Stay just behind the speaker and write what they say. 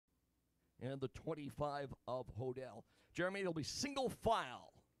and the 25 of Hodel. Jeremy, it'll be single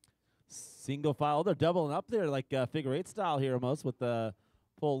file. Single file. They're doubling up there like figure eight style here almost with the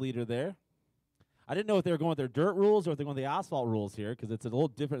pole leader there. I didn't know if they were going with their dirt rules or if they're going with the asphalt rules here because it's a little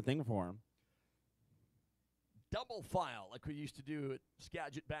different thing for them. Double file like we used to do at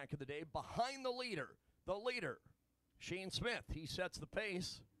Skagit back in the day. Behind the leader, Shane Smith. He sets the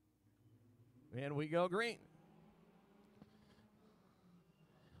pace. And we go green.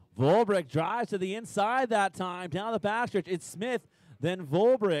 Volbrick drives to the inside that time. Down the backstretch, it's Smith, then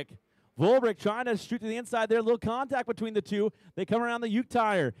Volbrick. Volbrick trying to shoot to the inside there. A little contact between the two. They come around the Uke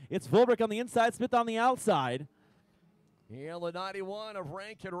tire. It's Volbrick on the inside, Smith on the outside. Yeah, the 91 of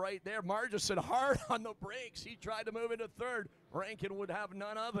Rankin right there. Margison hard on the brakes. He tried to move into third. Rankin would have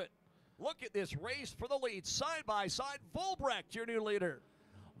none of it. Look at this race for the lead. Side by side, Volbrecht, your new leader.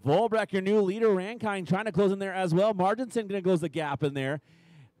 Volbrecht, your new leader. Rankine trying to close in there as well. Marginson going to close the gap in there.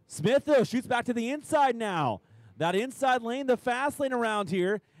 Smith, though, shoots back to the inside now. That inside lane, the fast lane around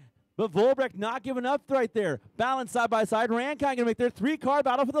here. But Volbrecht not giving up right there. Balance side by side. Rankine going to make their three-car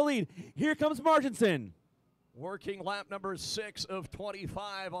battle for the lead. Here comes Marginson. Working lap number 6 of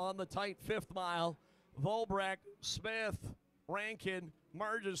 25 on the tight 5th mile. Volbrecht, Smith, Rankin,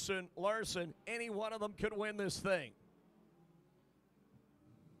 Marginson, Larson. Any one of them could win this thing.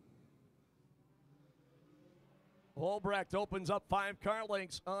 Volbrecht opens up 5 car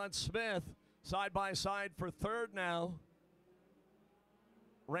lengths on Smith. Side by side for third now.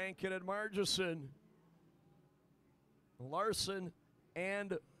 Rankin and Marginson. Larson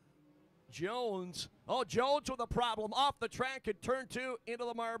and Jones. Oh, Jones with a problem. Off the track at turn 2 into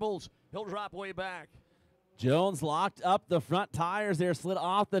the marbles. He'll drop way back. Jones locked up the front tires there, slid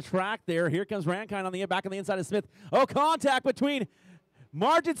off the track there. Here comes Rankine on the back on the inside of Smith. Oh, contact between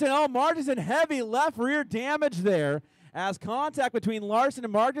Marginson. Oh, Marginson, heavy left rear damage there. As contact between Larson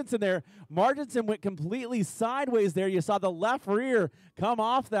and Marginson there. Marginson went completely sideways there. You saw the left rear come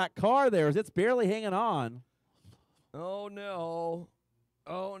off that car there as it's barely hanging on. Oh, no.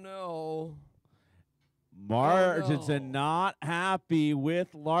 Oh, no. Marginson not happy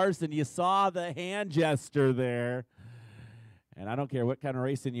with Larson. You saw the hand gesture there. And I don't care what kind of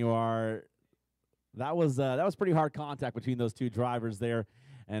racing you are. That was pretty hard contact between those two drivers there.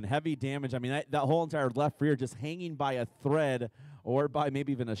 And heavy damage. I mean, that whole entire left rear just hanging by a thread or by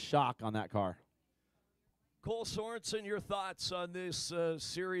maybe even a shock on that car. Cole Sorensen, your thoughts on this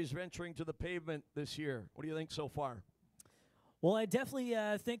series venturing to the pavement this year? What do you think so far? Well, I definitely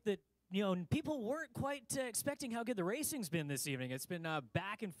think that, people weren't quite expecting how good the racing's been this evening. It's been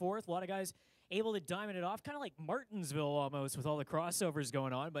back and forth. A lot of guys able to diamond it off, kind of like Martinsville almost with all the crossovers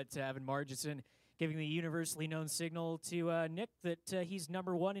going on. But Evan Marginson giving the universally known signal to Nick that he's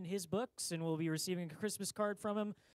 #1 in his books and will be receiving a Christmas card from him